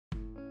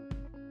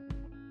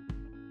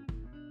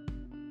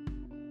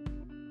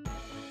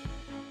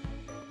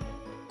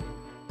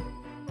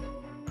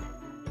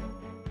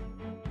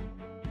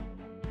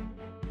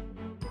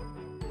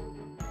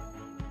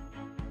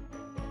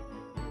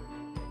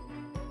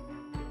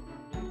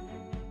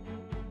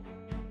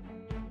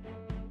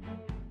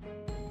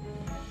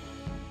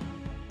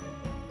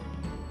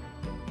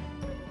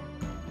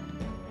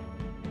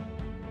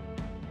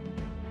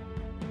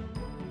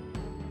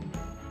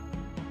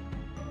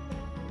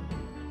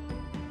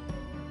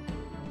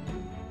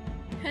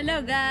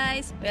Hello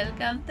guys,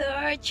 welcome to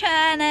our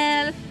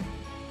channel.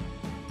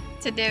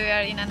 Today we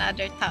are in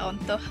another town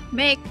to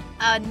make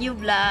a new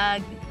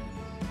vlog.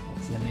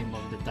 What's the name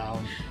of the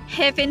town?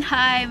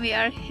 Heppenheim. We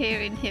are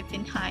here in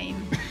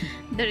Heppenheim.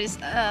 There is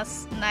a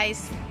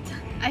nice,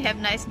 I have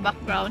nice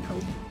background.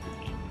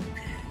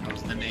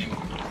 What's the name?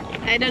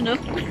 I don't know.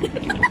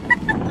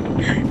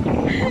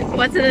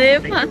 What's the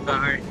name? Take a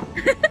car.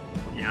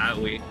 Yeah,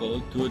 we go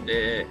to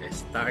the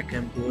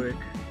Starkenburg.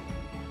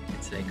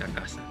 It's like a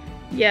casa.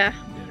 Yeah.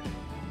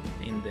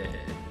 There in the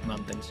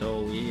mountain,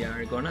 so we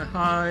are gonna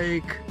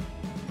hike.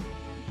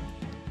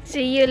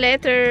 See you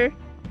later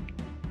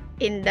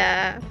in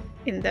the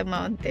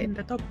mountain. In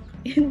the top.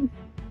 Hello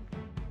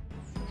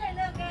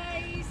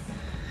guys.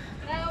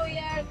 Now we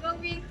are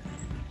going.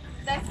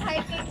 The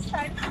hiking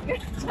starts.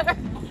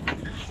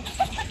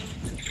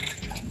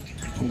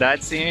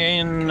 That's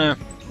in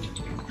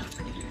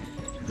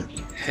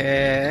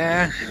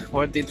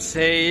what it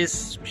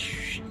says.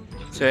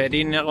 So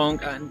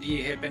Erinnerung an die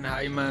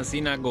Heppenheimer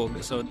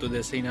Synagogue. So to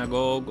the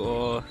synagogue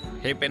of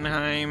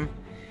Heppenheim,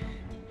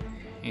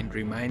 in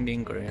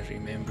reminding or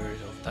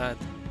remembers of that.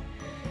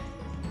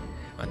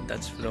 But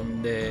that's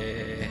from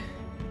the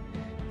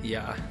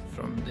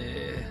from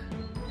the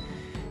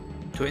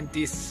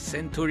 20th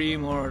century,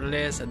 more or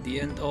less, at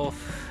the end of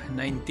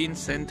 19th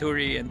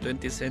century and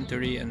 20th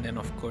century, and then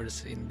of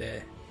course in the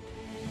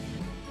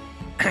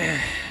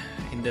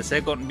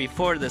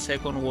before the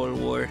Second World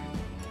War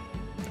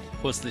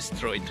was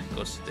destroyed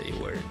because they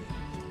were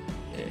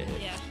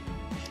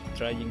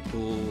trying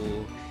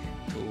to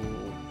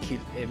kill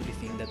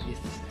everything that is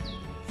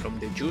from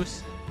the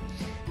Jews,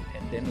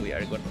 and then we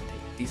are gonna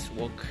take this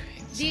walk.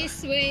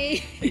 This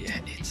way. Yeah,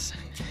 it's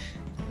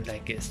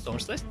like a stone.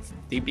 That's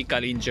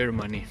typical in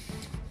Germany.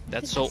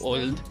 That's so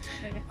old,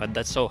 but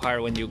that's so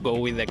hard when you go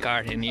with the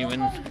car, and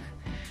even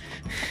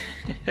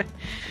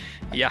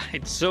yeah,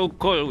 it's so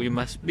cold. We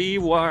must be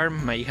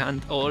warm. My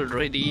hand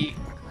already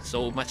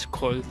so much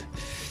cold.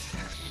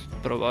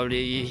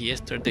 Probably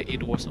yesterday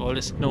it was all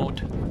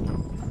snowed.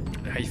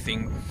 I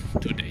think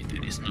today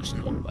there is no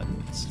snow, but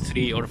it's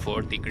 3 or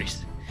 4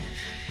 degrees.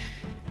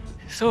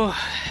 So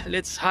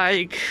let's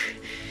hike,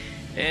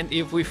 and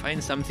if we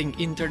find something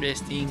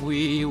interesting,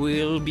 we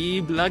will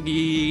be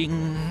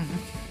vlogging.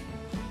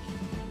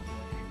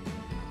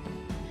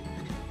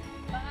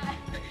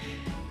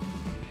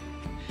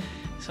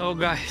 So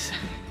guys,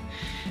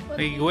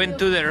 we went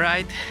to the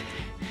right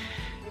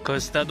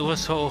because that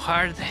was so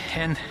hard,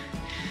 and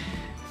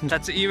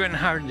that's even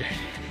harder.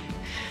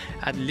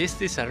 At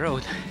least it's a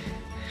road,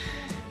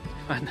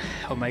 but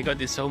oh my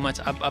god, it's so much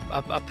up.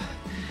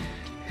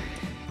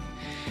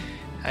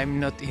 I'm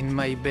not in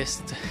my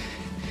best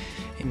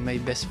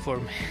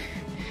form.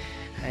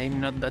 I'm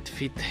not that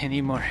fit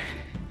anymore.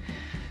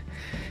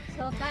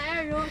 So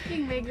tired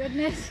walking, my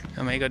goodness.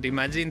 Oh my god,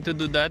 imagine to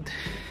do that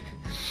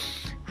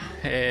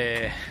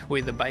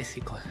with a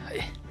bicycle. Oh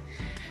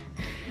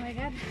my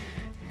god,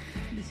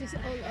 this is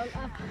all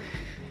up.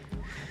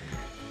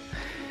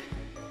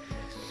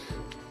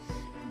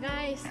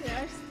 Guys, we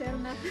are still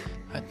not.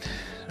 But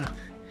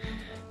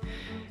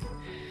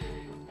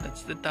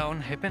that's the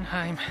town,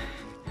 Heppenheim.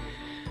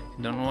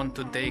 Don't want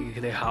to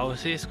take the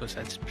houses because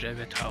that's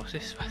private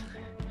houses. But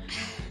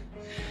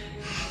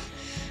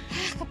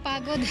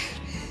Kapagod.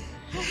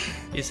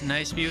 it's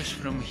nice views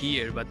from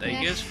here, but I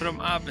guess from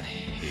up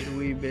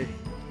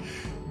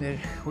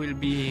there will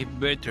be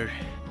better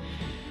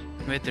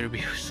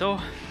views. So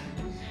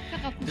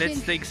let's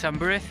take some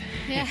breath.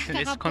 Yeah,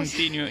 let's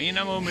continue in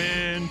a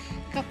moment.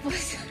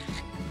 Kapos.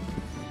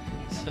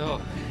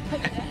 So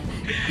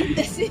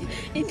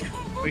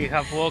we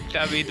have walked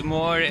a bit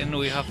more, and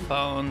we have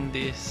found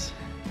these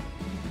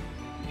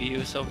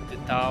views of the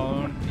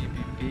town,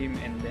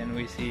 and then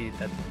we see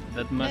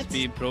that must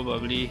be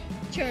probably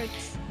church.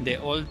 the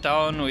old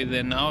town with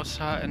the nice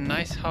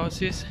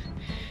houses.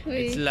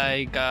 It's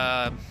like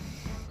I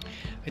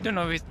don't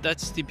know if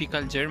that's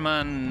typical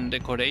German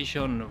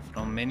decoration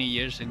from many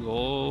years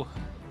ago.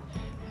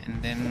 And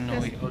then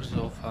we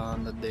also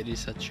found that there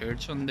is a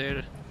church on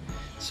there,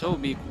 so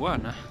big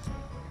one. Huh?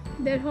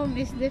 Their home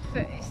is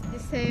different. It's the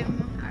same,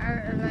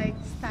 like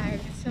style.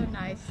 It's so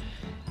nice,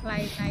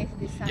 like nice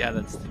design. Yeah,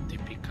 that's the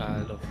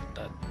typical of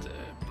that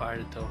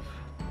part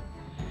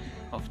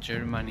of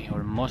Germany,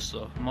 or most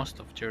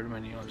of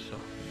Germany also.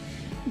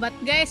 But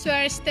guys, we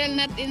are still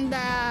not in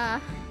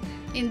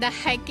the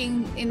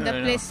hiking in the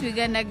place we're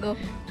gonna go.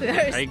 We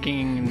are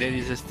hiking. There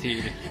is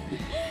still.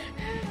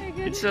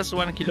 It's just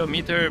 1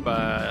 kilometer,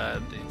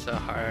 but it's a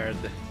hard.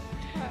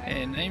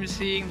 And I'm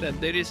seeing that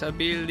there is a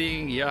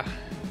building, yeah,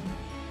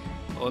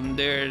 on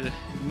there. It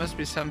must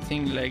be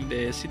something like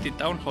the city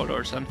town hall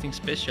or something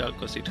special,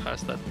 because it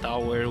has that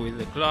tower with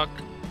the clock.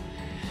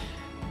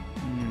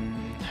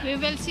 We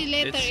will see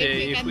later. Let's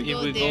say if we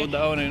go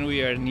down and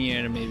we are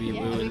near, maybe we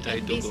will try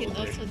to go visit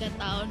there. also the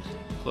town.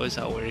 Because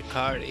our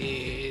car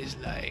is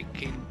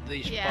like in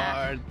this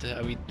part,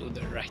 a bit to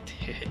the right.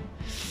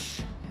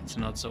 It's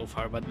not so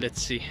far, but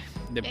let's see.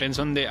 Depends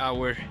on the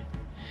hour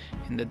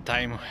and the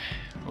time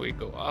we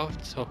go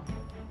out. So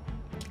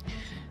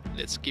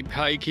Let's keep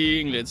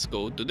hiking. Let's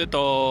go to the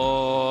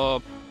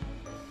top.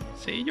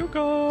 See you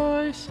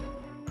guys.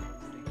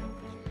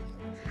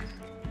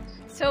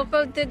 So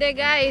cold today,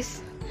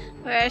 guys.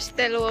 We're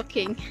still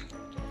walking.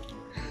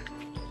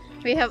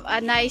 We have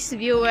a nice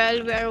view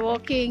while we're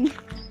walking.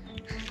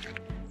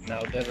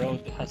 Now the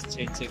road has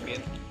changed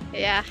again.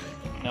 Yeah.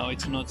 Now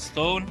it's not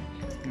stone,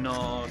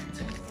 not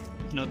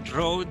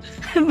road.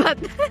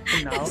 But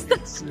Now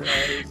it's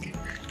like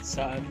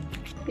sand.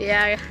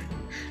 yeah.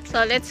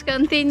 So let's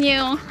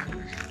continue,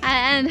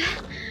 and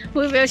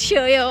we will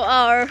show you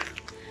our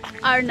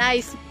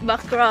nice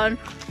background.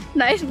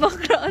 Nice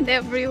background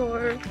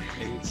everywhere.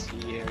 It's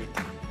here.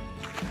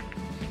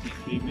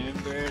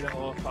 Remember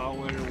of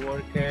our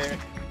worker,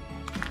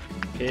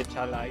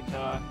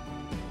 Laita.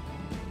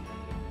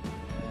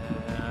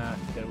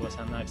 There was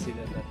an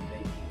accident that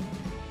they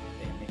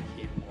made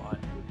him one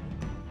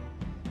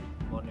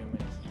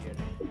monument here.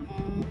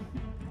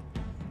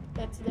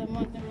 That's the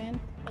monument,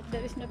 but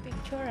there is no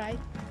picture, right?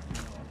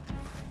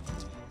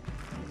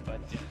 But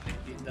they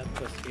did that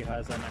because he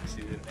has an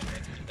accident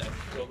and that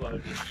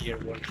probably here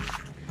working.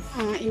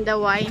 In the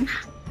wine.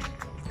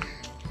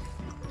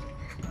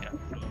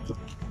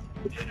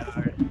 There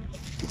are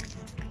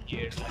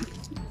here like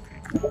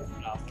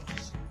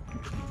flowers.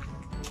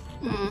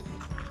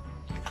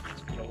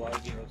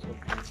 Probably also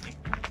painting.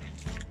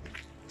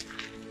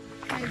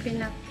 Maybe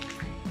not.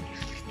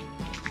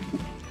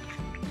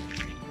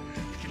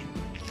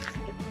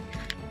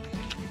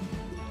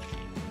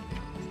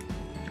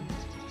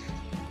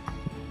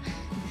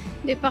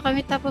 Di pa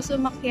kami tapos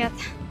umakyat.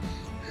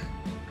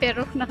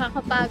 Pero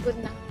nakakapagod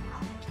na.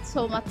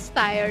 So much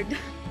tired.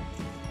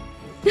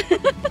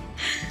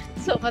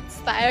 So much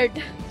tired.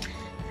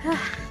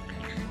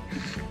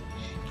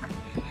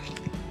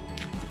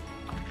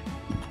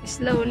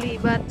 Slowly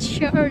but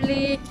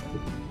surely.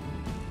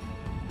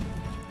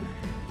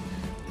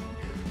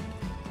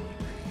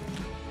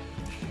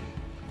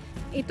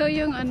 Ito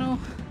yung ano,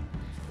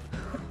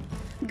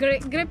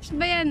 grapes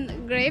ba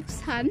yan?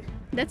 Grapes, Han?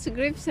 That's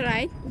grapes,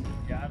 right?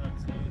 Yeah,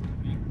 that's how to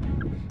make.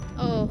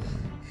 Oh,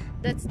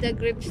 that's the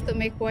grapes to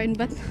make wine,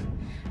 but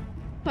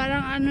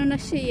parang ano na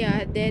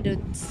siya,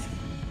 deadods.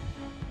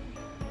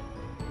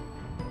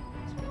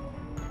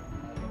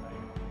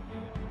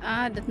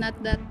 Not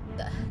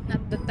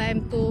the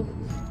time to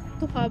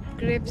have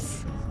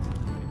grapes.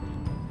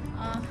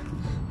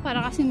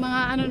 Para kasing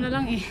mga ano na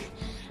lang eh,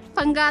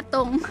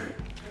 panggatong.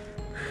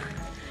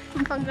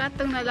 Ang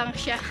panggatong na lang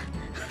siya.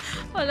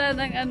 Wala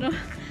nang ano,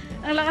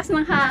 ang lakas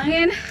ng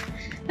hangin.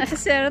 Nasa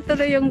zero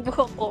tuloy yung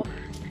buhok ko.